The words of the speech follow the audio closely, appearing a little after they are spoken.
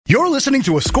You're listening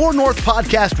to a Score North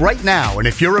podcast right now, and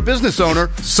if you're a business owner,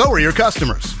 so are your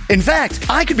customers. In fact,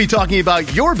 I could be talking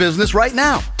about your business right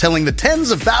now, telling the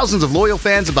tens of thousands of loyal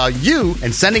fans about you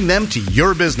and sending them to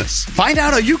your business. Find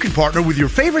out how you can partner with your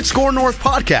favorite Score North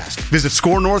podcast. Visit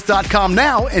scorenorth.com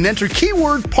now and enter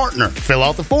keyword partner. Fill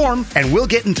out the form, and we'll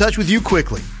get in touch with you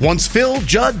quickly. Once Phil,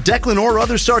 Judd, Declan, or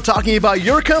others start talking about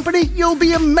your company, you'll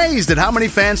be amazed at how many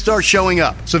fans start showing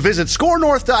up. So visit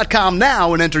scorenorth.com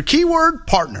now and enter keyword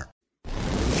partner.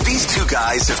 These two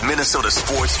guys have Minnesota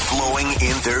sports flowing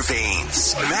in their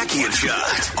veins. Mackie and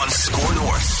Judd on Score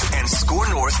North and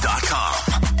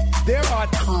scorenorth.com. There are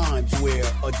times where,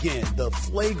 again, the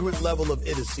flagrant level of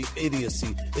idiocy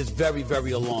is very,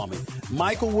 very alarming.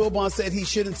 Michael Wilbon said he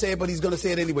shouldn't say it, but he's going to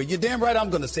say it anyway. You're damn right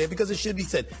I'm going to say it because it should be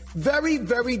said. Very,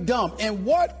 very dumb. And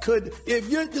what could, if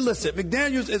you're, listen,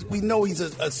 McDaniels, as we know, he's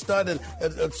a stud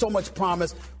and so much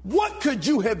promise. What could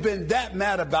you have been that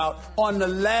mad about on the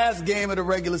last game of the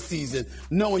regular season,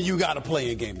 knowing you got a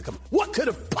playing game to come? What could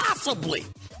have possibly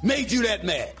made you that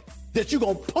mad? That you're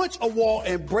going to punch a wall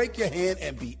and break your hand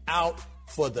and be out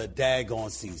for the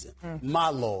daggone season. My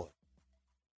Lord.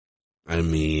 I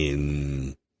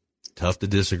mean, tough to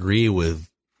disagree with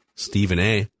Stephen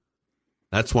A.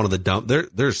 That's one of the dumb.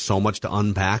 There's so much to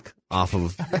unpack off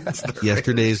of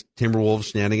yesterday's Timberwolves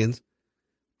shenanigans.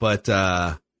 But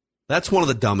that's one of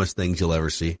the dumbest things you'll ever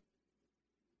see.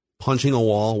 Punching a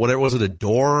wall. Whatever was it? A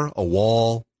door, a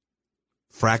wall,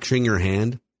 fracturing your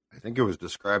hand. I think it was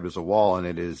described as a wall, and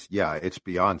it is, it's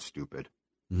beyond stupid.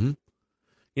 Mm-hmm.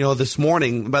 You know, this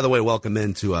morning, by the way, welcome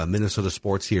into Minnesota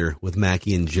Sports here with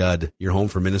Mackie and Judd, your home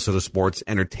for Minnesota sports,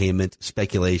 entertainment,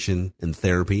 speculation, and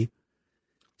therapy.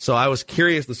 So I was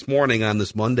curious this morning on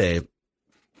this Monday,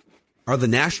 are the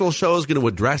national shows going to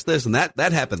address this? And that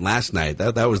happened last night.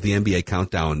 That was the NBA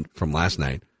countdown from last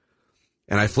night.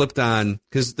 And I flipped on,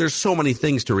 because there's so many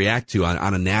things to react to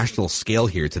on a national scale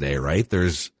here today, right?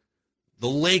 There's the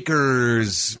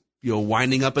Lakers,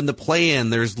 winding up in the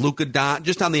play-in. There's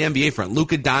just on the NBA front,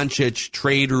 Luka Doncic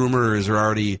trade rumors are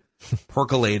already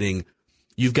percolating.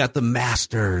 You've got the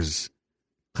Masters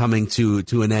coming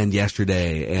to an end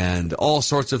yesterday, and all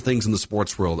sorts of things in the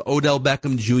sports world. Odell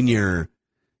Beckham Jr.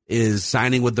 is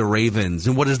signing with the Ravens,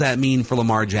 and what does that mean for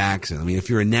Lamar Jackson? I mean,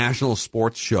 if you're a national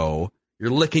sports show,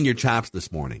 you're licking your chops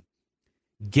this morning.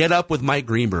 Get Up with Mike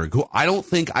Greenberg, who I don't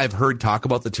think I've heard talk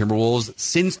about the Timberwolves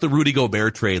since the Rudy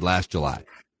Gobert trade last July.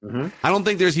 Mm-hmm. I don't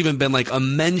think there's even been like a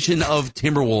mention of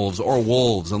Timberwolves or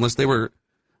Wolves unless they were,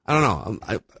 I don't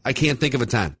know. I can't think of a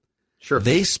time. Sure.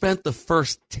 They spent the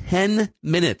first 10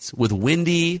 minutes with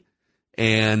Windy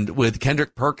and with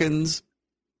Kendrick Perkins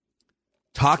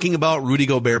talking about Rudy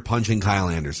Gobert punching Kyle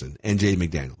Anderson and Jay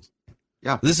McDaniels.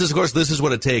 Yeah. This is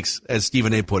what it takes, as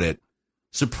Stephen A. put it.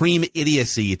 Supreme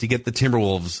idiocy to get the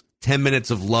Timberwolves 10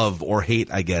 minutes of love or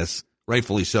hate, I guess,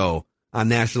 rightfully so, on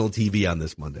national TV on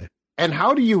this Monday. And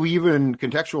how do you even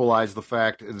contextualize the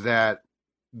fact that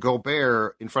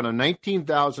Gobert, in front of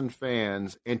 19,000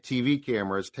 fans and TV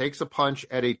cameras, takes a punch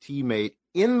at a teammate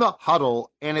in the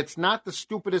huddle, and it's not the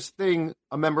stupidest thing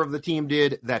a member of the team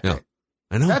did that day?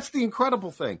 I know. That's the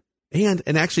incredible thing. And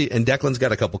Declan's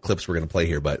got a couple clips we're going to play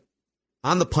here, but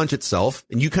on the punch itself,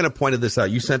 and you kind of pointed this out.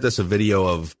 You sent us a video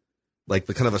of like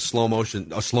the kind of a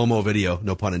slow-mo video,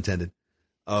 no pun intended,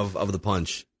 of the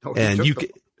punch.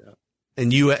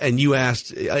 And you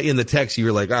asked in the text, you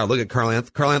were like, "Oh, look at Karl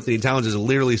Anthony Towns is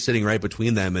literally sitting right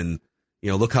between them, and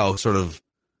look how sort of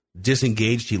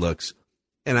disengaged he looks."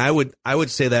 And I would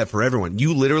say that for everyone.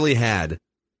 You literally had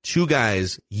two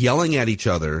guys yelling at each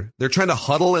other. They're trying to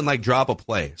huddle and like drop a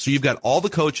play. So you've got all the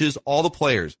coaches, all the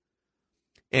players.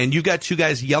 And you've got two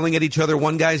guys yelling at each other.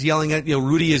 One guy's yelling at,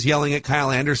 Rudy is yelling at Kyle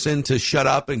Anderson to shut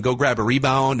up and go grab a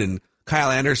rebound. And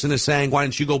Kyle Anderson is saying, why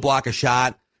don't you go block a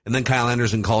shot? And then Kyle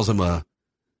Anderson calls him an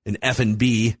F and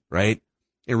B, right?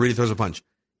 And Rudy throws a punch.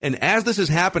 And as this is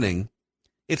happening,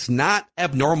 it's not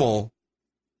abnormal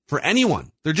for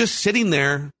anyone. They're just sitting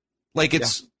there like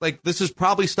like this is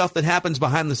probably stuff that happens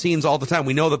behind the scenes all the time.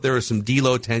 We know that there was some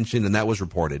D-low tension, and that was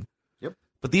reported.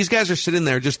 But these guys are sitting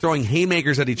there just throwing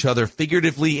haymakers at each other,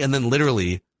 figuratively and then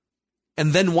literally.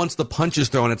 And then once the punch is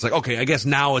thrown, it's like, okay, I guess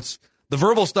now it's the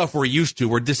verbal stuff we're used to.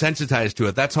 We're desensitized to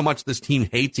it. That's how much this team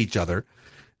hates each other.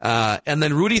 And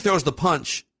then Rudy throws the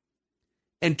punch.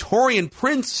 And Taurean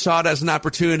Prince saw it as an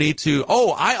opportunity to,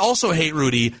 I also hate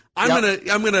Rudy. I'm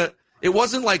going to, it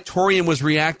wasn't like Taurean was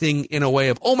reacting in a way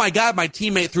of, oh my God, my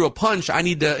teammate threw a punch.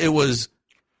 It was,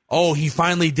 he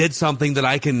finally did something that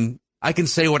I can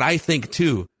say what I think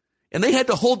too. And they had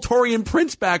to hold Taurean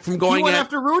Prince back from going He went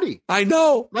after Rudy. I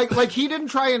know. Like he didn't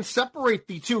try and separate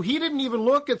the two. He didn't even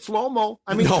look at slow-mo.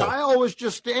 I mean, Kyle was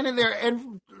just standing there,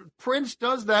 and Prince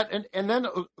does that. And then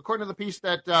according to the piece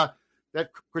that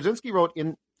Krasinski wrote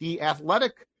in The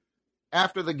Athletic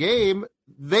after the game,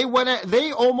 they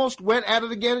almost went at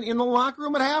it again in the locker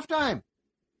room at halftime.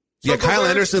 So Kyle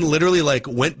Anderson literally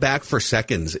went back for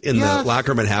seconds in the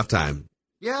locker room at halftime.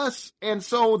 Yes, and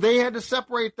so they had to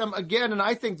separate them again, and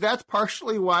I think that's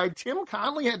partially why Tim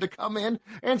Connelly had to come in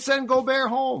and send Gobert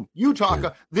home.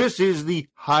 This is the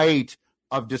height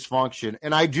of dysfunction,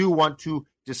 and I do want to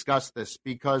discuss this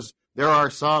because there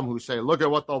are some who say, look at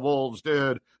what the Wolves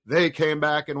did. They came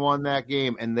back and won that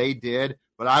game, and they did,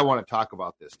 but I want to talk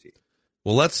about this team.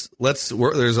 Well,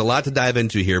 there's a lot to dive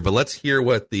into here, but let's hear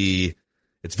what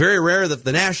it's very rare that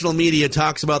the national media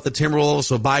talks about the Timberwolves,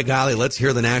 so by golly, let's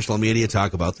hear the national media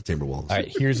talk about the Timberwolves. All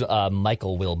right, here's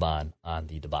Michael Wilbon on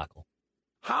the debacle.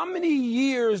 How many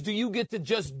years do you get to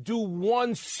just do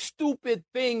one stupid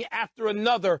thing after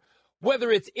another, whether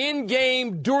it's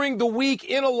in-game, during the week,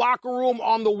 in a locker room,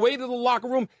 on the way to the locker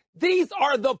room? These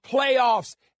are the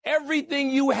playoffs.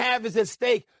 Everything you have is at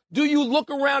stake. Do you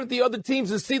look around at the other teams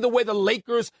and see the way the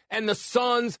Lakers and the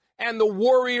Suns and the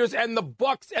Warriors and the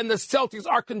Bucks and the Celtics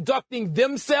are conducting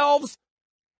themselves?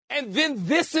 And then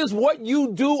this is what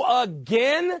you do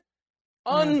again?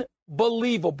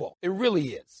 Unbelievable. It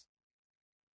really is.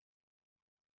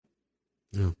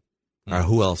 Yeah. All right,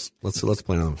 who else? Let's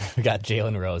play on. We got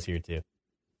Jalen Rose here, too.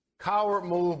 Coward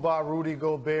move by Rudy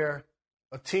Gobert.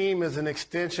 A team is an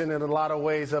extension in a lot of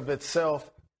ways of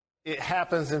itself. It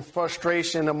happens in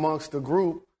frustration amongst the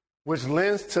group, which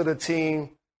lends to the team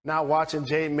not watching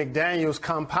Jaden McDaniels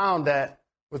compound that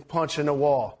with punching the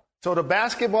wall. So the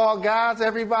basketball guys,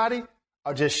 everybody,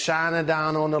 are just shining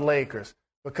down on the Lakers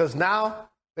because now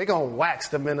they're going to wax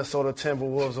the Minnesota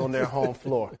Timberwolves on their home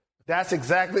floor. That's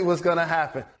exactly what's going to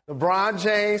happen. LeBron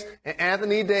James and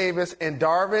Anthony Davis and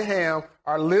Darvin Ham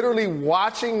are literally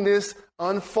watching this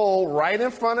unfold right in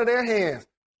front of their hands.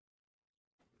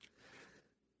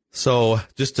 So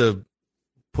just to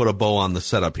put a bow on the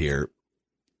setup here,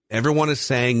 everyone is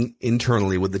saying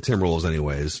internally with the Timberwolves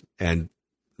anyways, and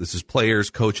this is players,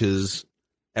 coaches,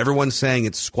 everyone's saying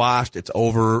it's squashed, it's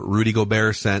over. Rudy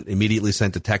Gobert immediately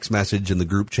sent a text message in the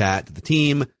group chat to the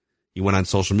team. He went on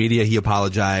social media. He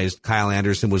apologized. Kyle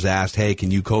Anderson was asked, hey,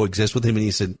 can you coexist with him? And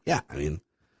he said, yeah,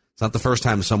 it's not the first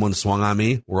time someone swung on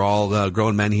me. We're all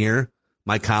grown men here.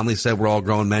 Mike Conley said we're all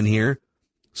grown men here.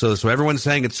 So everyone's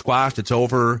saying it's squashed, it's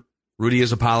over. Rudy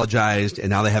has apologized, and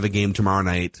now they have a game tomorrow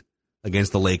night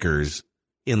against the Lakers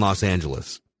in Los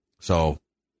Angeles. So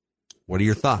what are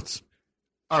your thoughts?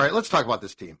 All right, let's talk about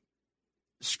this team.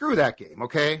 Screw that game,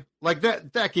 okay?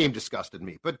 That game disgusted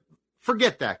me, but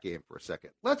forget that game for a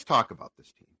second. Let's talk about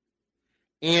this team.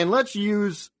 And let's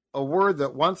use a word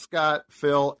that once got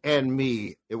Phil and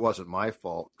me, it wasn't my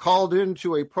fault, called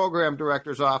into a program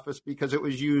director's office because it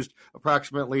was used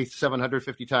approximately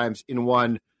 750 times in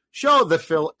one show that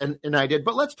Phil and I did.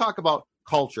 But let's talk about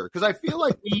culture, because I feel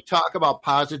like we talk about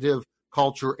positive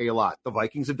culture a lot. The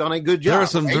Vikings have done a good job.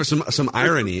 There's some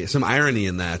irony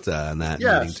in that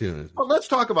meeting too. Well, let's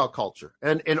talk about culture.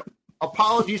 And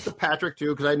apologies to Patrick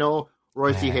too, because I know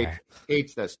Royce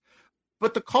hates this.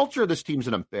 But the culture of this team's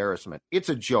an embarrassment. It's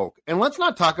a joke. And let's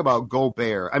not talk about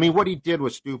Gobert. What he did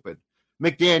was stupid.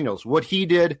 McDaniels, what he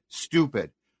did, stupid.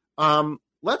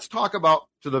 Let's talk about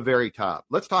to the very top.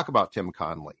 Let's talk about Tim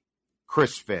Connelly,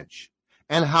 Chris Finch,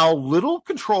 and how little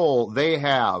control they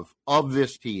have of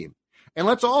this team. And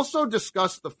let's also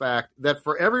discuss the fact that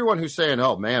for everyone who's saying,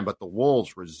 oh, man, but the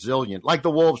Wolves resilient, like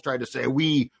the Wolves tried to say,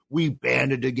 we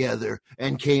banded together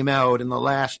and came out in the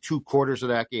last 2 quarters of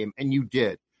that game, and you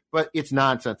did. But it's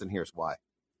nonsense, and here's why.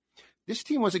 This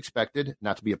team was expected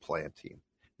not to be a play-in team.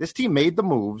 This team made the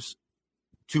moves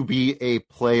to be a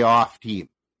playoff team,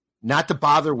 not to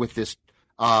bother with this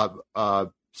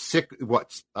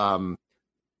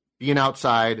being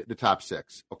outside the top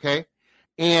 6, okay?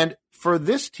 And for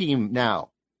this team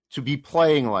now to be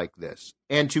playing like this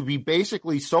and to be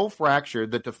basically so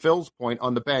fractured that, to Phil's point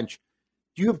on the bench,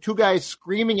 you have 2 guys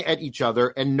screaming at each other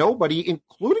and nobody,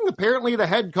 including apparently the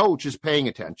head coach, is paying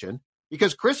attention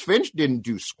because Chris Finch didn't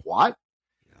do squat.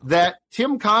 That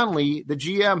Tim Connelly, the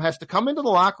GM, has to come into the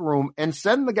locker room and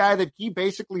send the guy that he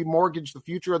basically mortgaged the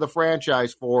future of the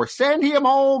franchise for, send him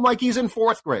home like he's in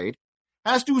 4th grade,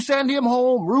 has to send him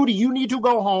home. Rudy, you need to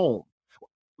go home.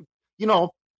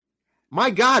 My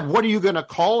God, what are you going to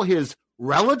call his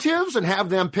relatives and have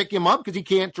them pick him up because he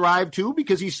can't drive too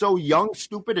because he's so young,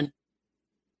 stupid, and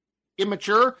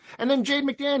immature? And then Jaden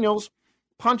McDaniels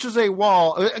punches a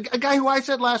wall. A guy who I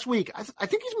said last week, I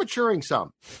think he's maturing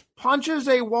some, punches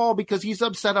a wall because he's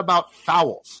upset about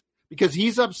fouls, because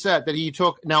he's upset that he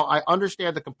took. Now, I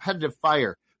understand the competitive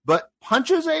fire, but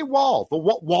punches a wall. The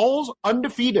wall's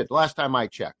undefeated last time I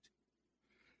checked.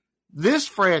 This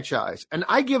franchise, and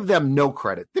I give them no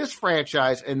credit, this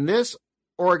franchise and this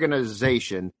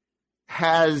organization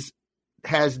has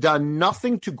done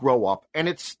nothing to grow up, and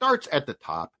it starts at the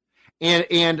top.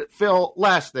 And Phil,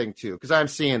 last thing too, because I'm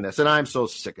seeing this, and I'm so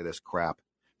sick of this crap,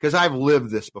 because I've lived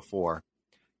this before.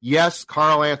 Yes,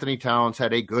 Karl Anthony Towns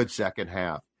had a good second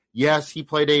half. Yes, he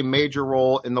played a major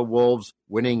role in the Wolves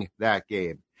winning that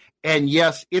game. And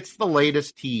yes, it's the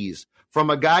latest tease from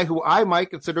a guy who I might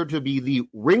consider to be the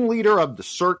ringleader of the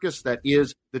circus that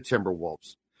is the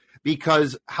Timberwolves.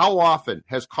 Because how often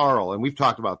has Karl, and we've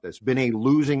talked about this, been a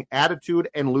losing attitude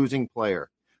and losing player?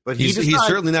 But he's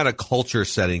certainly not a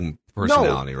culture-setting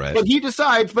personality, right? But he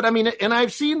decides. But I mean, and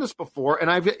I've seen this before,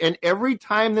 and every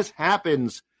time this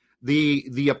happens,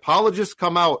 the apologists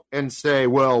come out and say,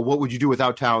 "Well, what would you do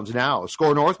without Towns now?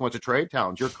 Score North wants to trade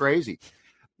Towns. You're crazy."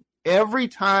 Every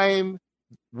time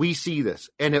we see this,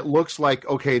 and it looks like,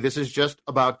 okay, this is just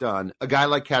about done. A guy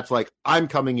like Cat's like, I'm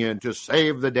coming in to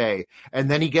save the day, and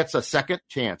then he gets a second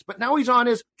chance. But now he's on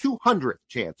his 200th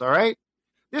chance. All right,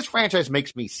 this franchise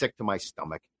makes me sick to my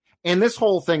stomach. And this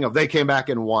whole thing of they came back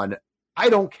and won, I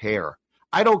don't care.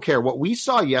 I don't care. What we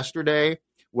saw yesterday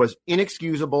was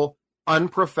inexcusable,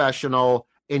 unprofessional,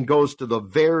 and goes to the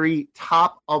very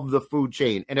top of the food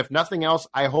chain. And if nothing else,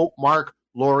 I hope Mark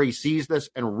Lowry sees this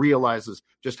and realizes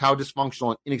just how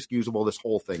dysfunctional and inexcusable this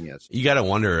whole thing is. You got to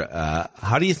wonder,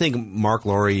 how do you think Mark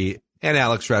Lowry and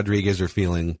Alex Rodriguez are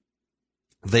feeling?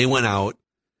 They went out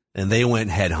and they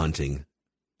went headhunting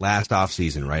last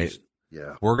offseason, right?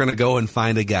 Yeah. We're going to go and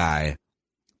find a guy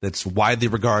that's widely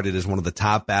regarded as one of the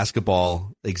top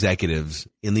basketball executives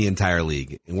in the entire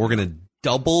league. And we're going to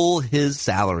double his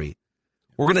salary.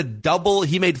 We're going to double.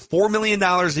 He made $4 million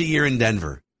a year in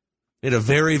Denver. He had a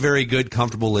very, very good,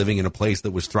 comfortable living in a place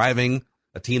that was thriving,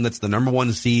 a team that's the number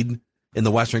one seed in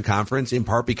the Western Conference, in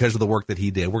part because of the work that he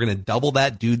did. We're going to double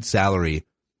that dude's salary,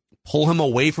 pull him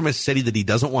away from a city that he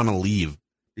doesn't want to leave,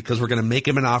 because we're going to make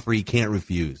him an offer he can't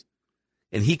refuse.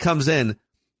 And he comes in,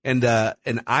 and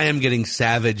I am getting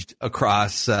savaged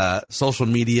across social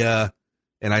media,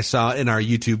 and I saw in our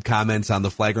YouTube comments on the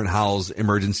Flagrant Howls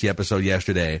emergency episode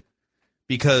yesterday,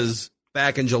 because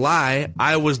back in July,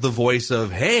 I was the voice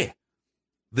of, hey,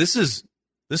 this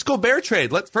Gobert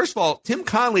trade. First of all, Tim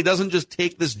Connelly doesn't just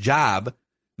take this job,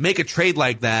 make a trade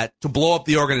like that to blow up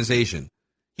the organization.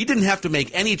 He didn't have to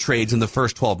make any trades in the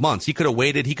first 12 months. He could have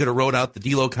waited. He could have wrote out the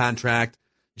D'Lo contract,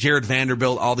 Jared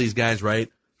Vanderbilt, all these guys, right?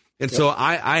 And so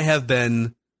I have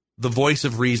been the voice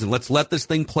of reason. Let's let this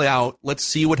thing play out. Let's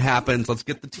see what happens. Let's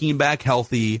get the team back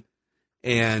healthy.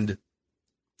 And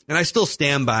I still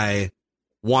stand by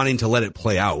wanting to let it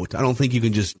play out. I don't think you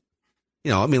can just,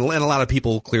 I mean, and a lot of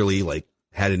people clearly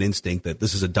had an instinct that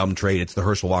this is a dumb trade. It's the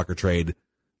Herschel Walker trade.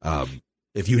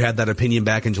 If you had that opinion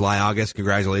back in July, August,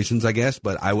 congratulations, I guess.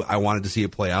 But I wanted to see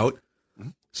it play out.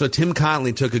 So Tim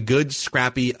Connelly took a good,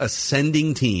 scrappy,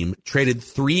 ascending team, traded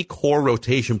 3 core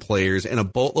rotation players and a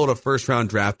boatload of first-round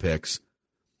draft picks.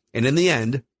 And in the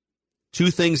end, 2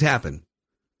 things happen.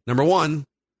 Number one,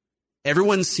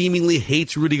 everyone seemingly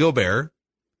hates Rudy Gobert.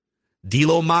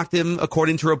 D'Lo mocked him,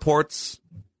 according to reports.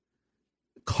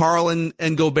 Karl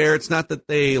and Gobert, it's not that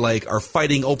they are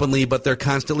fighting openly, but they're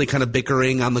constantly kind of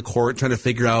bickering on the court, trying to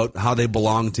figure out how they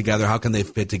belong together, how can they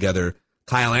fit together.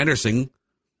 Kyle Anderson,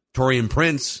 Taurean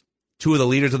Prince, 2 of the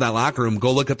leaders of that locker room,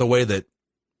 go look at the way that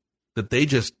they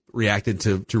just reacted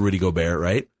to Rudy Gobert,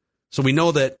 right? So we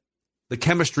know that the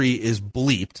chemistry is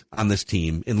bleeped on this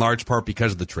team, in large part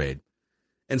because of the trade.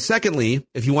 And secondly,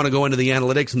 if you want to go into the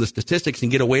analytics and the statistics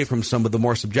and get away from some of the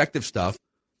more subjective stuff,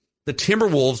 the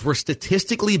Timberwolves were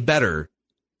statistically better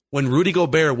when Rudy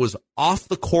Gobert was off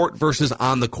the court versus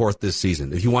on the court this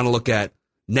season, if you want to look at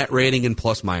net rating and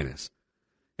plus minus.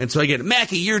 And so I get,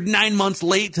 Mackie, you're 9 months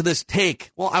late to this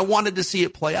take. Well, I wanted to see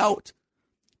it play out.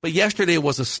 But yesterday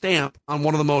was a stamp on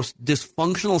one of the most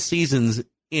dysfunctional seasons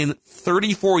in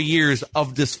 34 years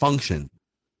of dysfunction.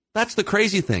 That's the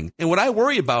crazy thing. And what I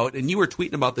worry about, and you were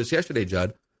tweeting about this yesterday,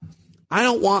 Judd, I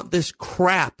don't want this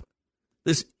crap,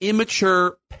 this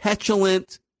immature,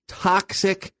 petulant,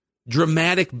 toxic,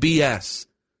 dramatic BS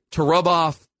to rub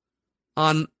off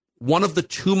on one of the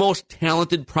 2 most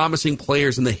talented, promising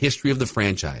players in the history of the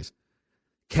franchise.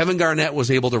 Kevin Garnett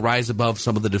was able to rise above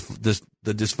some of the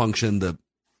dysfunction, the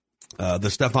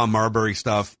Stephon Marbury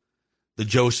stuff, the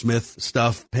Joe Smith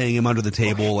stuff, paying him under the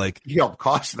table. He helped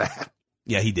cost that.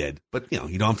 Yeah, he did. But, you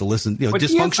don't have to listen.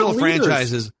 Dysfunctional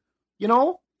franchises.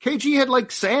 KG had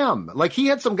like Sam. Like he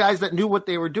had some guys that knew what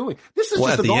they were doing. This is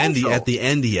just at the end. show. At the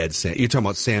end, he had Sam. You're talking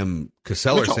about Sam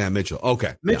Cassell or Sam Mitchell?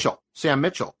 Okay, Sam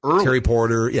Mitchell, early. Terry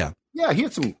Porter, yeah, he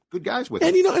had some good guys with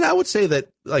him. And and I would say that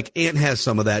like Ant has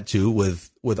some of that too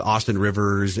with Austin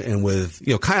Rivers and with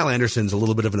Kyle Anderson's a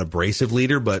little bit of an abrasive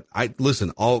leader. But I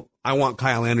want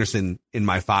Kyle Anderson in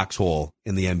my foxhole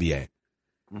in the NBA,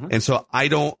 and so I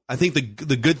think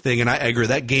the good thing, and I agree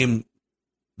that game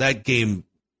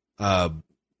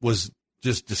was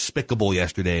just despicable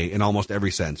yesterday in almost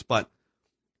every sense. But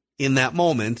in that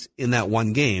moment, in that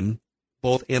one game,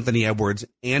 both Anthony Edwards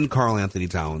and Karl Anthony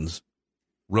Towns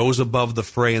rose above the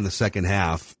fray in the second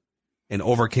half and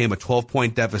overcame a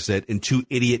 12-point deficit and two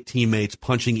idiot teammates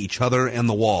punching each other and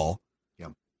the wall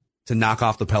to knock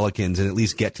off the Pelicans and at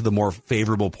least get to the more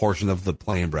favorable portion of the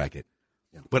play-in bracket.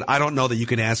 But I don't know that you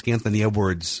can ask Anthony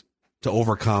Edwards to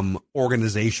overcome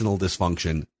organizational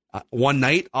dysfunction. One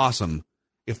night, awesome.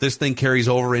 If this thing carries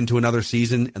over into another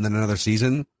season and then another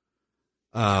season,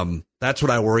 that's what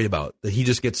I worry about, that he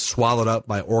just gets swallowed up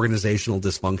by organizational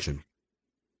dysfunction.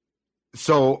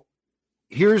 So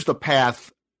here's the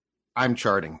path I'm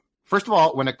charting. First of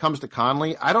all, when it comes to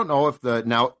Conley, I don't know if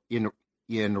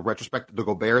in retrospect, the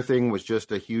Gobert thing was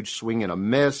just a huge swing and a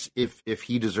miss, if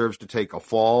he deserves to take a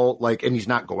fall, and he's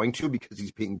not going to because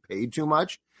he's being paid too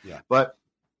much. Yeah. But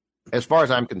as far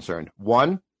as I'm concerned,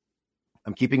 one,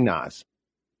 I'm keeping Nas.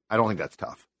 I don't think that's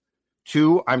tough.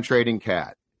 Two, I'm trading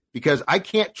Cat because I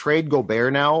can't trade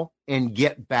Gobert now and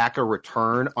get back a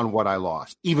return on what I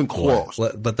lost, even close.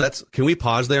 But can we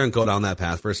pause there and go down that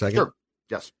path for a second? Sure.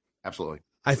 Yes, absolutely.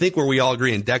 I think where we all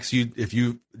agree, and Dex, if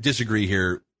you disagree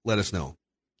here, let us know.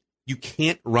 You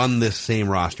can't run this same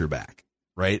roster back,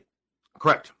 right?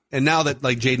 Correct. And now that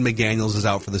Jaden McDaniels is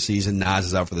out for the season, Nas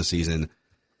is out for the season,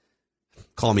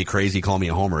 call me crazy, call me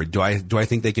a homer. Do I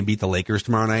think they can beat the Lakers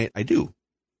tomorrow night? I do.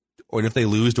 Or if they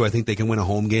lose, do I think they can win a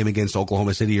home game against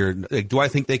Oklahoma City? Or do I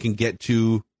think they can get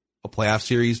to a playoff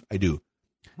series? I do.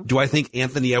 Do I think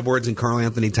Anthony Edwards and Karl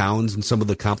Anthony Towns and some of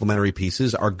the complementary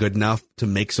pieces are good enough to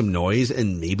make some noise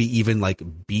and maybe even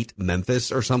beat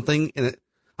Memphis or something? And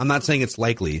I'm not saying it's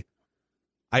likely.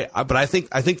 But I think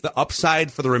the upside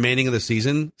for the remaining of the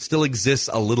season still exists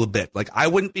a little bit. I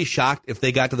wouldn't be shocked if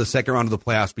they got to the second round of the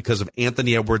playoffs because of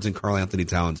Anthony Edwards and Karl Anthony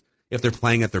Towns if they're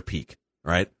playing at their peak,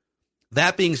 right?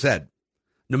 That being said,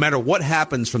 no matter what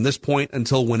happens from this point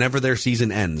until whenever their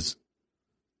season ends,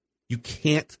 you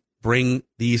can't bring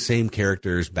these same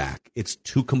characters back. It's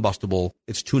too combustible.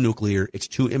 It's too nuclear. It's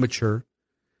too immature.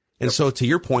 And so to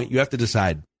your point, you have to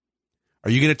decide, are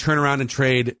you going to turn around and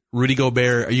trade Rudy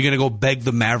Gobert? Are you going to go beg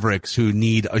the Mavericks who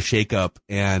need a shakeup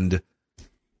and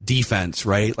defense,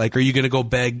 right? Are you going to go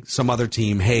beg some other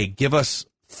team, hey, give us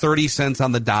 30 cents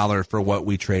on the dollar for what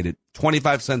we traded,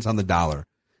 25 cents on the dollar,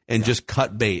 and just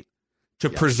cut bait to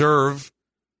preserve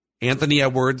Anthony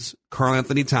Edwards, Karl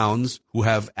Anthony Towns, who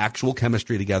have actual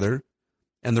chemistry together,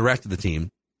 and the rest of the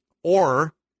team?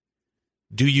 Or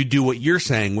do you do what you're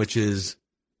saying, which is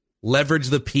leverage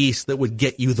the piece that would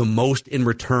get you the most in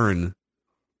return,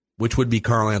 which would be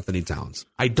Karl Anthony Towns?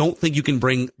 I don't think you can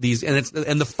bring these, and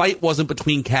the fight wasn't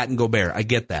between Cat and Gobert. I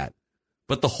get that.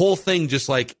 But the whole thing just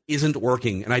isn't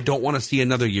working, and I don't want to see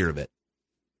another year of it.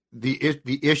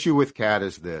 The issue with Cat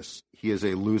is this. He is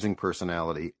a losing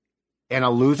personality. And a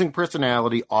losing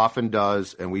personality often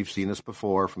does, and we've seen this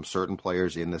before from certain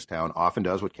players in this town, often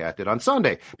does what Cat did on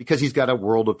Sunday because he's got a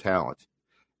world of talent.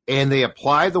 And they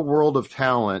apply the world of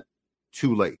talent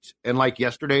too late. And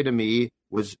yesterday to me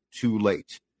was too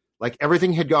late.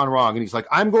 Everything had gone wrong. And he's like,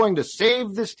 I'm going to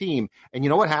save this team. And you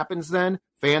know what happens then?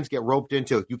 Fans get roped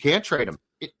into it. You can't trade him.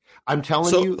 I'm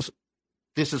telling you,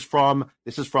 this is from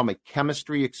a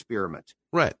chemistry experiment.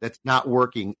 Right. That's not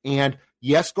working. And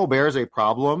yes, Gobert is a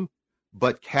problem,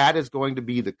 but Cat is going to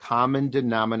be the common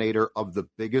denominator of the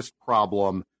biggest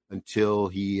problem until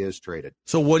he is traded.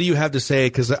 So what do you have to say?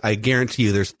 Because I guarantee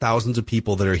you there's thousands of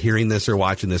people that are hearing this or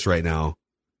watching this right now,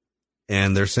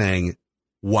 and they're saying,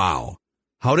 wow,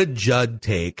 how did Judd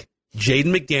take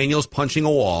Jaden McDaniels punching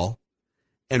a wall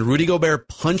and Rudy Gobert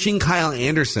punching Kyle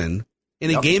Anderson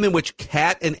in a game in which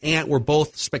Cat and Ant were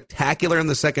both spectacular in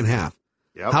the second half?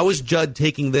 Yep. How is Judd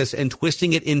taking this and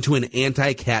twisting it into an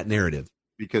anti-Cat narrative?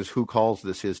 Because who calls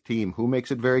this his team? Who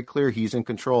makes it very clear he's in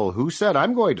control? Who said,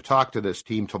 I'm going to talk to this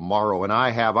team tomorrow, and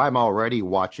I'm already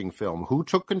watching film? Who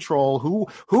took control?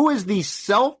 Who is the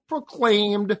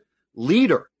self-proclaimed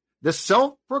leader, the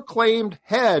self-proclaimed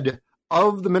head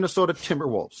of the Minnesota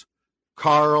Timberwolves?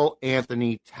 Karl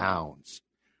Anthony Towns.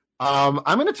 I'm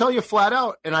going to tell you flat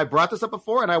out, and I brought this up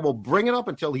before, and I will bring it up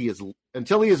until he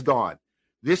is gone.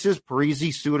 This is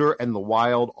Parise, Suter, and the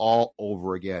Wild all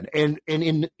over again. And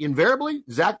invariably,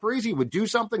 Zach Parise would do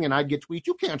something, and I'd get tweets,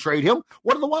 you can't trade him.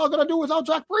 What are the Wild going to do without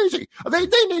Zach Parise?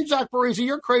 They need Zach Parise.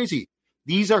 You're crazy.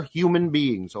 These are human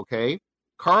beings, okay?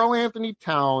 Karl Anthony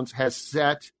Towns has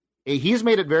he's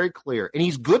made it very clear, and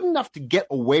he's good enough to get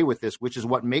away with this, which is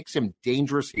what makes him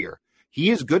dangerous here.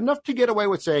 He is good enough to get away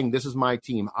with saying, this is my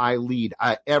team. I lead.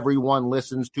 Everyone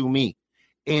listens to me.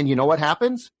 And you know what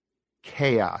happens?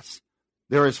 Chaos.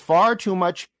 There is far too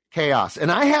much chaos.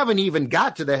 And I haven't even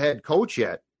got to the head coach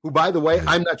yet, who, by the way,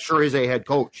 I'm not sure is a head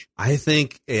coach. I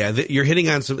think, you're hitting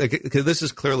on some, because this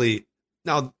is clearly,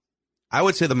 now, I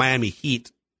would say the Miami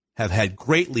Heat have had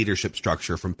great leadership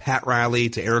structure, from Pat Riley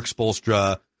to Eric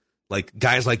Spoelstra, like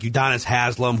guys like Udonis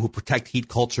Haslem who protect Heat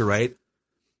culture, right?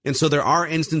 And so there are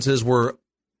instances where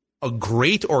a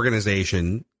great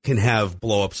organization can have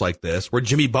blow-ups like this, where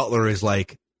Jimmy Butler is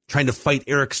like trying to fight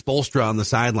Eric Spoelstra on the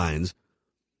sidelines.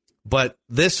 But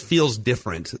this feels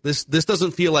different. This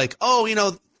doesn't feel like,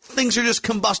 things are just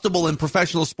combustible in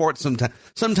professional sports sometimes.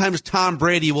 Sometimes Tom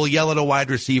Brady will yell at a wide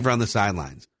receiver on the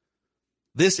sidelines.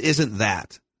 This isn't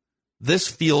that. This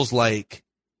feels like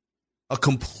a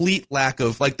complete lack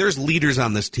of, like, there's leaders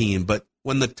on this team, but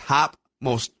when the top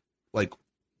most, like,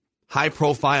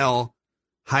 high-profile,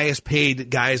 highest-paid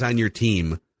guys on your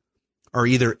team are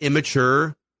either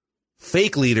immature,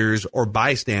 fake leaders, or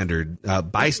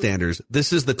bystanders,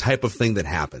 this is the type of thing that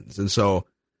happens. And so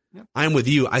I'm with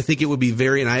you. I think it would be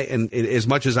and as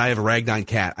much as I have ragged on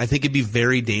Cat, I think it'd be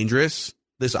very dangerous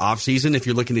this offseason, if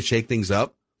you're looking to shake things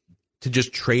up, to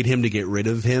just trade him to get rid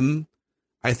of him.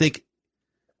 I think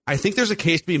there's a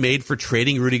case to be made for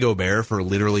trading Rudy Gobert for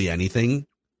literally anything,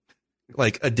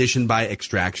 like addition by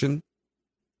extraction.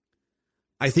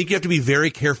 I think you have to be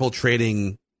very careful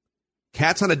trading.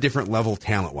 Cat's on a different level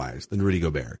talent-wise than Rudy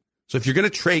Gobert. So if you're going to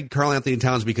trade Karl Anthony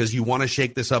Towns because you want to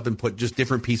shake this up and put just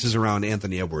different pieces around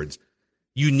Anthony Edwards,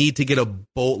 you need to get a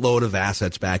boatload of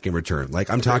assets back in return. Like,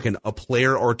 I'm talking a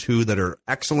player or two that are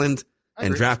excellent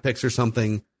and draft picks or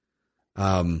something.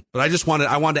 But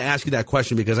I wanted to ask you that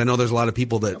question because I know there's a lot of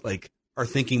people that are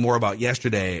thinking more about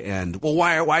yesterday and, well,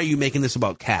 why are you making this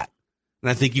about Cat? And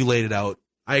I think you laid it out.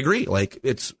 I agree. Like,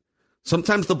 it's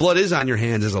sometimes the blood is on your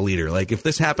hands as a leader. Like, if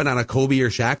this happened on a Kobe or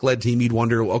Shaq led team, you'd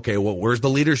wonder, okay, well, where's the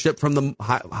leadership from the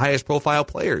highest profile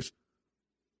players?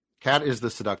 Cat is the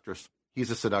seductress.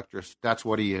 He's a seductress. That's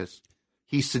what he is.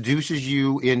 He seduces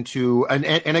you into,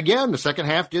 and again, the second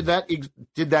half did that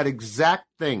exact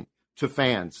thing to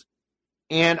fans.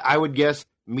 And I would guess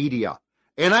media.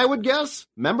 And I would guess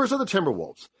members of the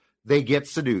Timberwolves. They get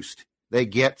seduced.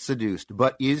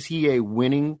 But is he a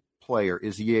winning player?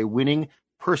 Is he a winning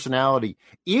personality?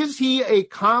 Is he a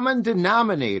common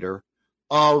denominator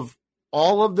of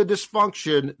all of the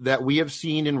dysfunction that we have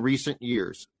seen in recent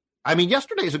years? I mean,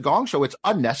 yesterday's a gong show. It's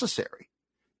unnecessary.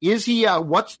 Is he,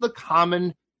 what's the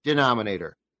common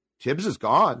denominator? Tibbs is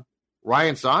gone.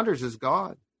 Ryan Saunders is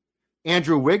gone.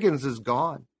 Andrew Wiggins is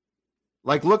gone.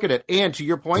 Like, look at it. And to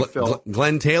your point, Phil.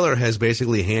 Glenn Taylor has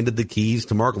basically handed the keys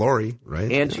to Mark Lowry,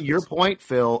 right? And to your point,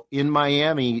 Phil, in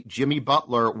Miami, Jimmy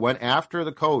Butler went after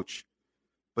the coach.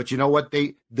 But you know what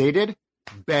they did?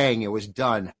 Bang, it was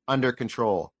done, under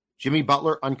control. Jimmy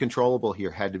Butler, uncontrollable here,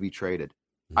 had to be traded.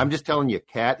 I'm just telling you,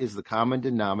 Cat is the common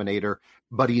denominator,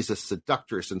 but he's a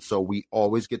seductress, and so we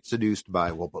always get seduced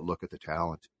by, well, but look at the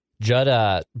talent.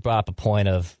 Judd brought up a point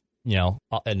of,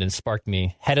 and it sparked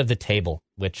me, head of the table,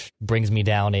 which brings me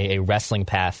down a wrestling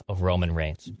path of Roman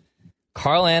Reigns.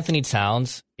 Karl Anthony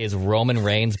Towns is Roman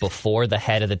Reigns before the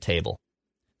head of the table.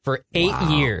 For 8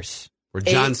 years. Where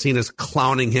John Cena's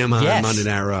clowning him on Monday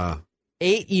Night Raw.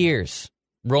 8 years,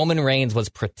 Roman Reigns was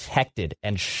protected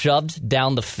and shoved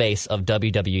down the face of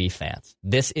WWE fans.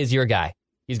 This is your guy.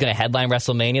 He's going to headline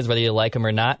WrestleManias, whether you like him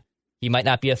or not. He might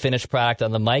not be a finished product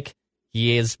on the mic.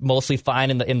 He is mostly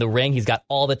fine in the ring. He's got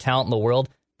all the talent in the world.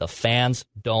 The fans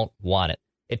don't want it.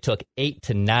 It took 8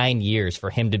 to 9 years for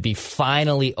him to be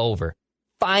finally over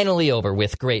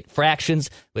with great fractions,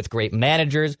 with great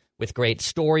managers, with great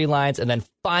storylines, and then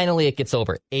finally it gets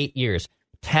over. 8 years.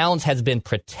 Towns has been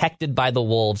protected by the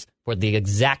Wolves for the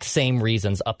exact same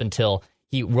reasons up until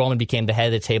Roman became the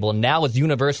head of the table, and now is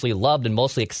universally loved and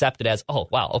mostly accepted as, oh,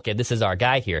 wow, okay, this is our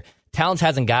guy here. Towns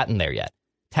hasn't gotten there yet.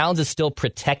 Towns is still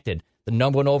protected. The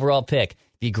number 1 overall pick,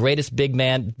 the greatest big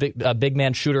man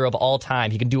shooter of all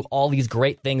time. He can do all these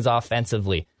great things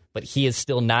offensively, but he is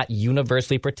still not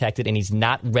universally protected, and he's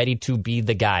not ready to be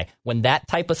the guy. When that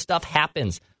type of stuff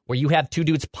happens, where you have two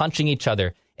dudes punching each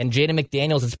other, and Jaden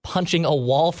McDaniels is punching a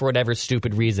wall for whatever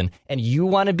stupid reason, and you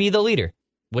want to be the leader,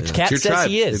 which Cat says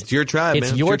he is. It's your tribe, It's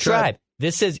man. your tribe.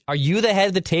 This is, are you the head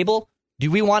of the table? Do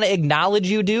we want to acknowledge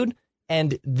you, dude?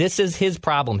 And this is his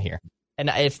problem here. And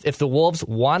if the Wolves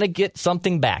want to get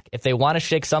something back, if they want to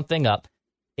shake something up,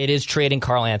 it is trading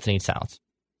Karl Anthony Towns.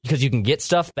 Because you can get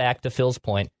stuff back, to Phil's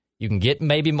point. You can get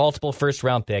maybe multiple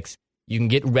first-round picks. You can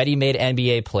get ready-made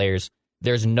NBA players.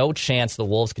 There's no chance the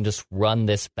Wolves can just run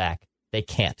this back. They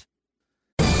can't.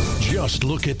 Just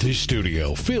look at this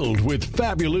studio filled with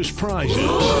fabulous prizes.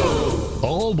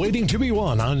 All waiting to be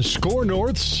won on Score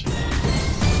North's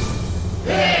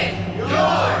Pick Your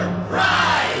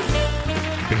Prize!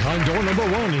 Behind door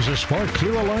number 1 is a Spark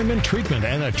Clear Alignment Treatment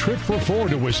and a trip for 4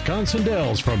 to Wisconsin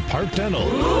Dells from Park Dental.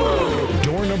 Ooh.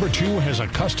 Door number 2 has a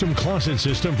custom closet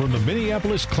system from the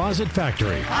Minneapolis Closet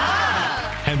Factory.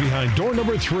 And behind door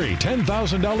number 3,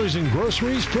 $10,000 in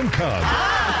groceries from Cub.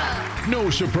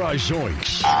 No surprise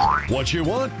zoinks. What you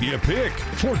want, you pick.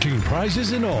 14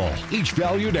 prizes in all, each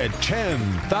valued at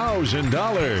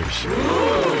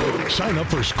 $10,000. Sign up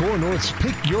for Score North's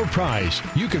Pick Your Prize.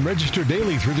 You can register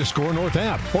daily through the Score North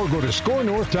app or go to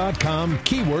scorenorth.com,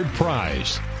 keyword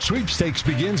prize. Sweepstakes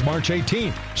begins March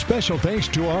 18th. Special thanks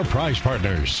to our prize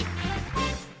partners.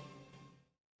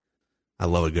 I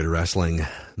love a good wrestling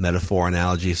metaphor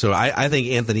analogy. So I think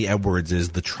Anthony Edwards is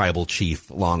the tribal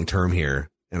chief long term here.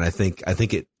 And I think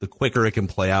the quicker it can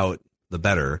play out, the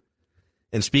better.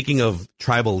 And speaking of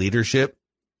tribal leadership,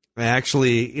 I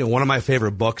actually, one of my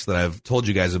favorite books that I've told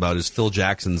you guys about is Phil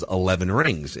Jackson's 11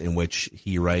 Rings, in which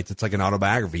he writes, it's like an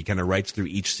autobiography. He kind of writes through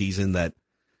each season that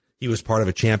he was part of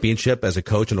a championship as a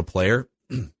coach and a player.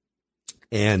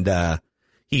 And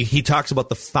he talks about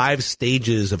the 5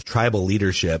 stages of tribal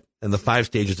leadership and the 5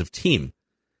 stages of team.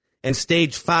 And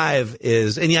stage 5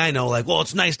 is, and yeah, I know, like, well,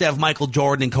 it's nice to have Michael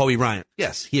Jordan and Kobe Bryant.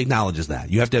 Yes, he acknowledges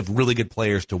that. You have to have really good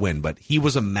players to win, but he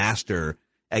was a master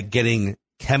at getting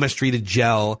chemistry to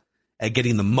gel, at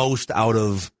getting the most out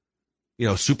of,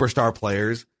 superstar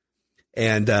players.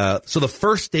 And so the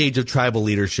first stage of tribal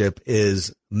leadership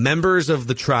is members of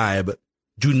the tribe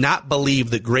do not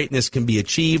believe that greatness can be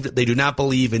achieved. They do not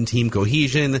believe in team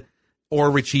cohesion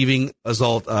or achieving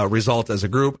a result as a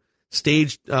group.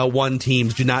 Stage 1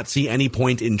 teams do not see any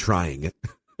point in trying,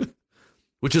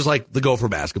 which is like the Gopher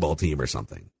basketball team or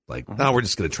something. Like, no, we're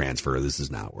just going to transfer. This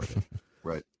is not worth it.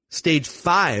 Right. Stage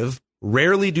 5,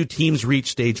 rarely do teams reach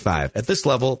stage 5. At this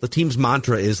level, the team's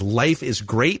mantra is life is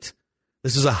great.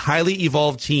 This is a highly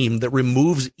evolved team that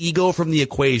removes ego from the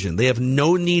equation. They have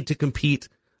no need to compete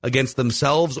against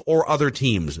themselves or other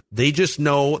teams. They just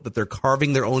know that they're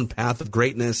carving their own path of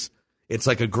greatness. It's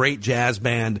like a great jazz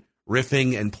band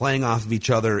riffing and playing off of each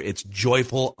other. It's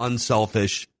joyful,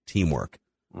 unselfish teamwork.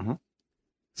 Mm-hmm.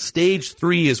 Stage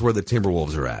 3 is where the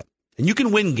Timberwolves are at. And you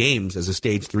can win games as a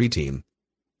stage 3 team,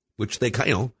 which they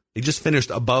just finished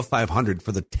above 500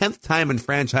 for the 10th time in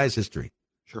franchise history.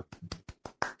 Sure.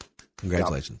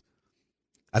 Congratulations.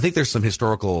 Yeah. I think there's some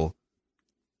historical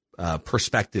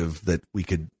perspective that we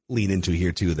could lean into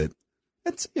here, too, that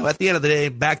it's, at the end of the day,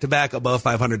 back-to-back above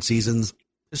 500 seasons,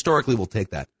 historically we'll take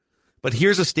that. But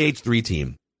here's a stage 3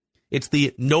 team. It's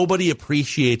the nobody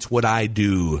appreciates what I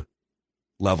do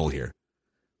level here.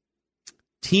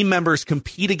 Team members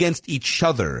compete against each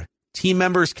other. Team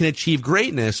members can achieve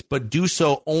greatness, but do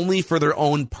so only for their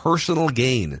own personal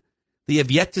gain. They have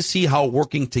yet to see how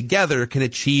working together can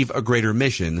achieve a greater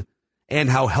mission and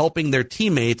how helping their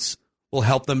teammates will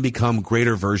help them become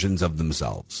greater versions of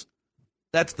themselves.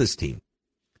 That's this team.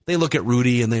 They look at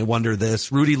Rudy and they wonder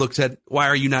this. Rudy looks at, why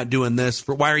are you not doing this?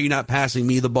 Why are you not passing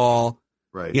me the ball?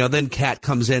 Right. Then Kat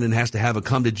comes in and has to have a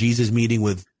come to Jesus meeting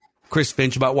with Chris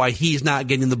Finch about why he's not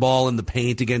getting the ball in the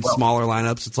paint against smaller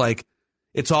lineups. It's like,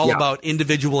 it's all about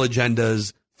individual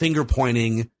agendas, finger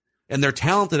pointing, and they're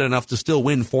talented enough to still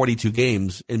win 42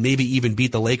 games and maybe even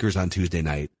beat the Lakers on Tuesday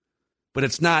night. But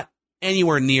it's not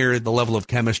anywhere near the level of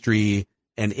chemistry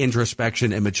and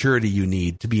introspection and maturity you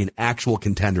need to be an actual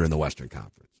contender in the Western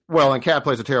Conference. Well, and Cat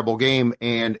plays a terrible game,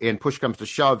 and push comes to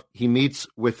shove. He meets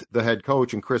with the head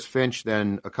coach, and Chris Finch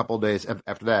then a couple of days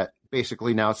after that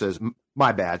basically now says,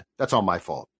 my bad, that's all my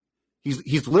fault.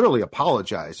 He's literally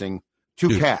apologizing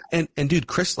to Cat. And dude,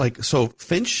 Chris, so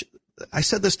Finch, I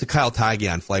said this to Kyle Tige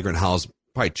on Flagrant Howls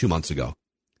probably 2 months ago.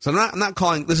 So I'm not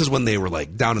calling, this is when they were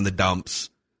down in the dumps.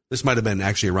 This might have been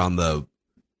actually around the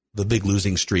big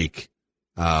losing streak,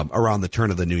 around the turn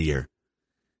of the new year.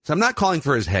 So I'm not calling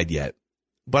for his head yet.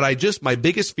 But my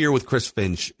biggest fear with Chris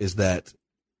Finch is that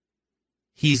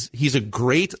he's a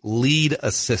great lead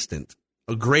assistant,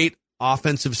 a great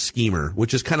offensive schemer,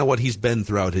 which is kind of what he's been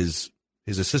throughout his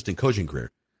assistant coaching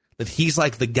career. That he's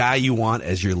like the guy you want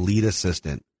as your lead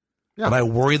assistant. Yeah. But I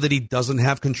worry that he doesn't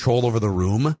have control over the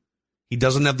room. He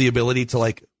doesn't have the ability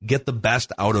to get the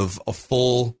best out of a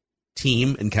full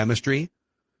team and chemistry.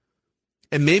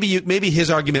 And maybe his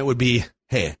argument would be,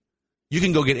 hey, you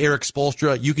can go get Eric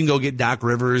Spoelstra, you can go get Doc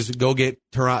Rivers, go get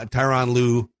Tyronn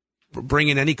Lue, bring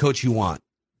in any coach you want.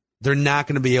 They're not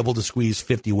going to be able to squeeze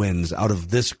 50 wins out of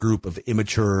this group of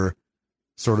immature,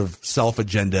 sort of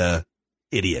self-agenda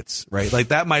idiots, right? Like,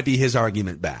 that might be his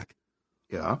argument back.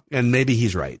 Yeah. And maybe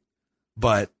he's right.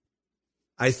 But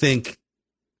I think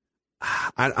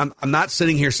I'm not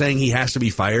sitting here saying he has to be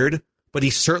fired, but he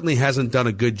certainly hasn't done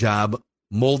a good job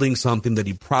molding something that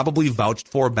he probably vouched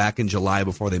for back in July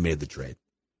before they made the trade.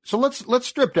 So let's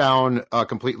strip down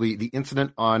completely the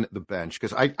incident on the bench,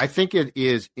 because I think it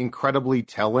is incredibly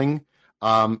telling,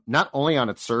 not only on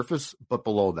its surface, but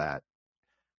below that.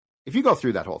 If you go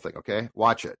through that whole thing, okay,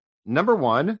 watch it. Number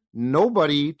one,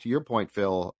 nobody, to your point,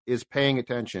 Phil, is paying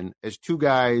attention as two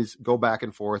guys go back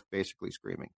and forth, basically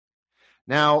screaming.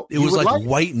 Now, it was like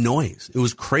white noise. It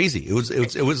was crazy.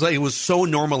 It was so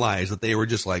normalized that they were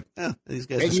just like, these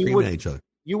guys are screaming at each other.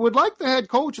 You would like the head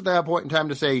coach at that point in time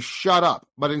to say, shut up.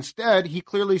 But instead, he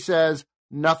clearly says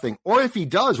nothing. Or if he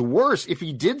does, worse, if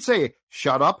he did say,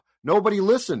 shut up, nobody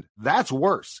listened. That's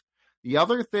worse. The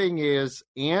other thing is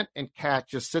Ant and Kat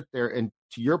just sit there and,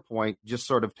 to your point, just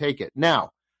sort of take it.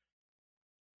 Now,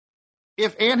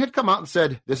 if Ant had come out and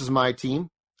said, this is my team,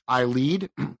 I lead,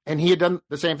 and he had done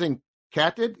the same thing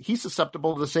Kat did, he's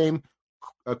susceptible to the same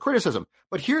criticism.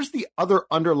 But here's the other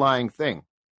underlying thing.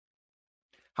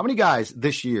 How many guys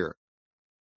this year,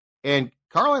 and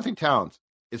Karl Anthony Towns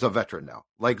is a veteran now.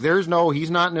 Like, he's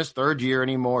not in his third year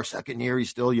anymore. Second year, he's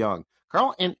still young.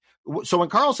 So when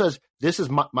Karl says, this is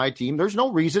my team, there's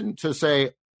no reason to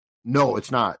say, no, it's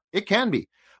not. It can be.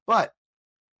 But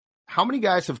how many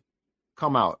guys have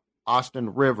come out,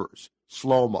 Austin Rivers,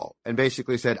 Slow-Mo, and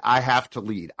basically said, I have to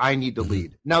lead. I need to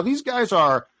lead. Now, these guys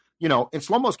are, in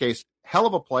Slow-Mo's case, hell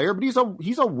of a player, but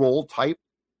he's a role type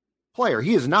player.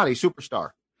 He is not a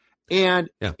superstar. And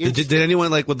did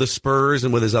anyone, like with the Spurs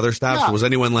and with his other stops, was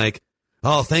anyone like,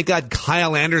 oh, thank God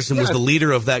Kyle Anderson was the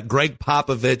leader of that Greg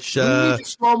Popovich.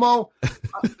 Slow-Mo.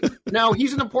 Now,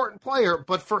 he's an important player,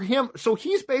 but for him, so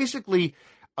he's basically,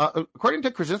 according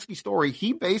to Krasinski's story,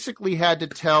 he basically had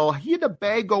to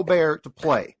beg Gobert to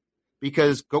play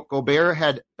because Gobert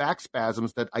had back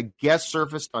spasms that I guess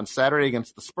surfaced on Saturday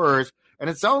against the Spurs. And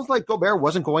it sounds like Gobert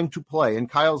wasn't going to play. And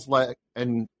Kyle's like,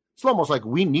 and Slow-Mo's like,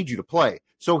 we need you to play.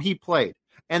 So he played.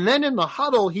 And then in the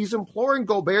huddle, he's imploring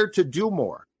Gobert to do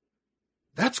more.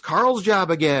 That's Karl's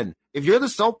job again. If you're the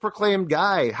self-proclaimed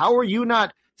guy, how are you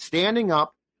not standing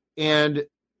up and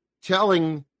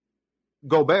telling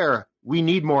Gobert, we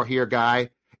need more here, guy?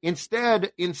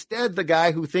 Instead, the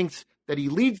guy who thinks that he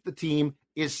leads the team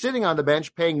is sitting on the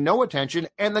bench paying no attention,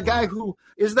 and the guy who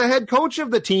is the head coach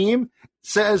of the team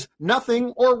says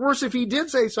nothing, or worse, if he did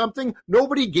say something,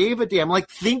 nobody gave a damn. Like,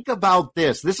 think about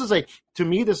this. To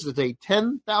me, this is a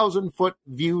 10,000-foot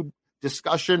view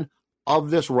discussion of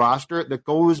this roster that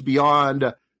goes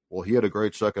beyond, well, he had a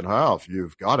great second half.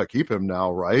 You've got to keep him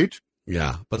now, right?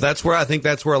 Yeah, but that's where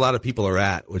a lot of people are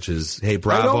at, which is, hey,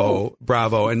 bravo.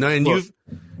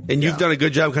 And you've done a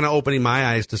good job kind of opening my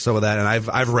eyes to some of that, and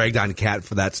I've ragged on Kat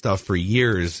for that stuff for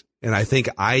years, and I think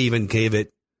I even gave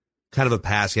it kind of a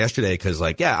pass yesterday because,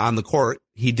 on the court,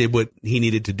 he did what he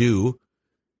needed to do,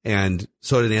 and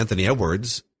so did Anthony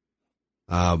Edwards.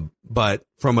 But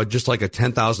from a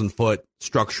 10,000-foot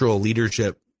structural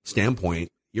leadership standpoint,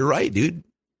 you're right, dude.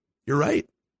 You're right.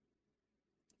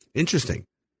 Interesting.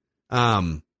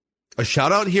 A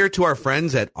shout out here to our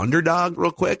friends at Underdog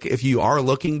real quick. If you are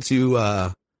looking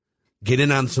to get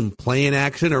in on some play-in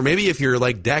action, or maybe if you're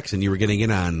like Dex and you were getting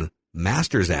in on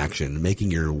Masters action,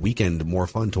 making your weekend more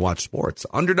fun to watch sports,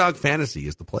 Underdog Fantasy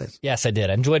is the place. Yes, I did.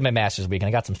 I enjoyed my Masters weekend.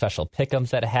 I got some special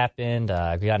pick'ems that happened.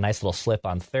 We got a nice little slip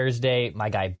on Thursday. My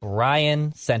guy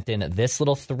Brian sent in this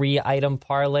little 3-item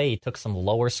parlay. He took some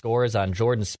lower scores on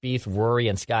Jordan Spieth, Rory,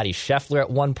 and Scotty Scheffler at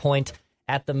one point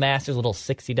at the Masters. A little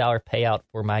 $60 payout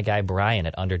for my guy Brian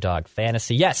at Underdog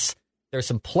Fantasy. Yes, there's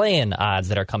some play-in odds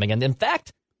that are coming in. In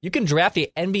fact, you can draft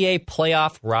the NBA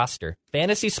playoff roster.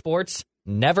 Fantasy sports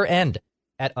never end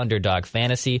at Underdog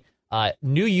Fantasy.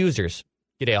 New users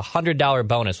get a $100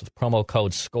 bonus with promo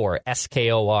code SCORE,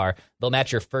 SKOR. They'll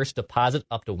match your first deposit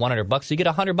up to $100. So you get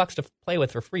 $100 to play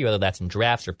with for free, whether that's in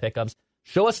drafts or pickups.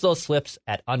 Show us those slips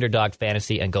at Underdog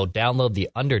Fantasy and go download the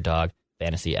Underdog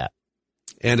Fantasy app.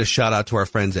 And a shout out to our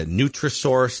friends at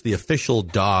Nutrisource, the official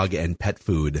dog and pet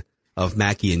food of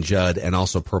Mackie and Judd, and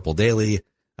also Purple Daily.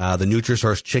 The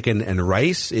Nutrisource chicken and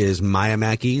rice is Maya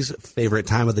Mackey's favorite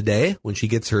time of the day when she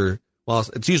gets her, well,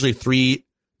 it's usually 3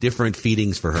 different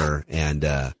feedings for her, and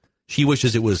she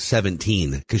wishes it was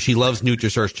 17 because she loves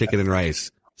Nutrisource chicken and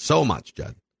rice so much,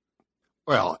 Judd.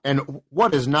 Well, and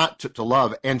what is not to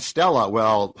love? And Stella,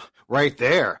 well, right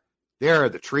there are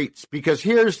the treats. Because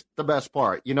here's the best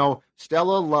part.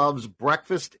 Stella loves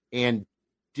breakfast and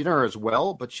dinner as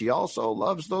well, but she also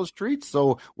loves those treats.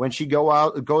 So when she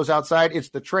goes outside, it's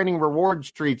the training rewards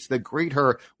treats that greet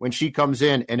her when she comes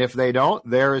in. And if they don't,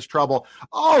 there is trouble.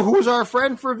 Oh, who's our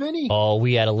friend for Vinny? Oh,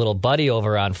 we had a little buddy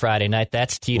over on Friday night.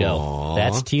 That's Tito. Aww.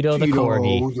 That's Tito the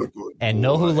Corgi. And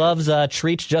know who loves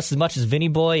treats just as much as Vinny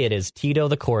Boy? It is Tito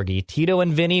the Corgi. Tito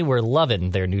and Vinny were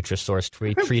loving their Nutrisource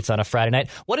treats on a Friday night.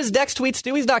 What does Dex Tweets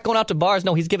do? He's not going out to bars.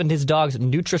 No, he's giving his dogs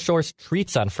Nutrisource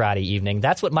treats on Friday evening.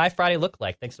 That's what my Friday looked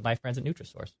like, thanks to my friends at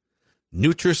Nutrisource.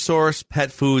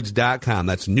 NutrisourcePetFoods.com.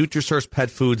 That's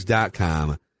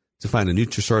NutrisourcePetFoods.com to find a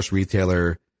Nutrisource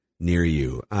retailer near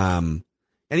you.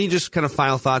 Any just kind of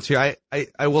final thoughts here?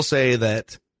 I will say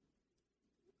that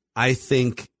I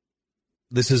think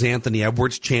this is Anthony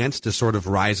Edwards' chance to sort of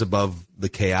rise above the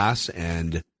chaos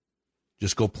and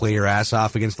just go play your ass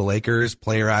off against the Lakers,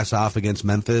 play your ass off against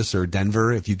Memphis or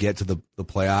Denver if you get to the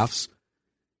playoffs.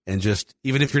 And just,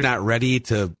 even if you're not ready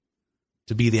to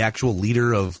be the actual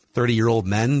leader of 30-year-old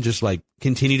men, just like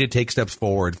continue to take steps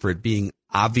forward for it being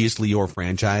obviously your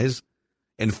franchise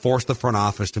and force the front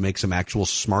office to make some actual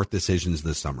smart decisions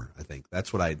this summer. I think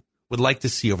that's what I would like to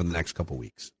see over the next couple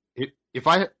weeks. If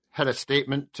I had a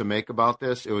statement to make about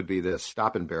this, it would be this: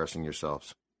 stop embarrassing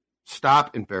yourselves.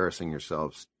 Stop embarrassing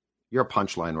yourselves. You're a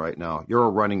punchline right now. You're a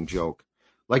running joke.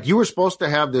 Like, you were supposed to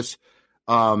have this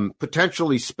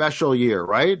potentially special year,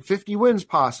 right? 50 wins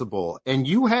possible. And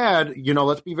you had,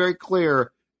 let's be very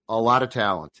clear, a lot of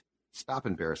talent. Stop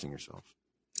embarrassing yourselves.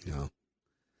 Yeah.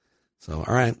 So,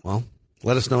 all right. Well,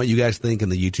 let us know what you guys think in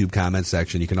the YouTube comment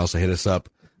section. You can also hit us up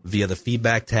via the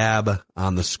feedback tab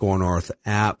on the Score North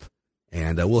app.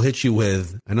 And we'll hit you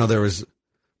with, I know that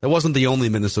wasn't the only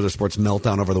Minnesota sports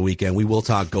meltdown over the weekend. We will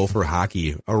talk Gopher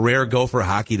hockey, a rare Gopher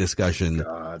hockey discussion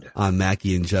on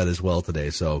Mackie and Judd as well today.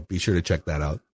 So be sure to check that out.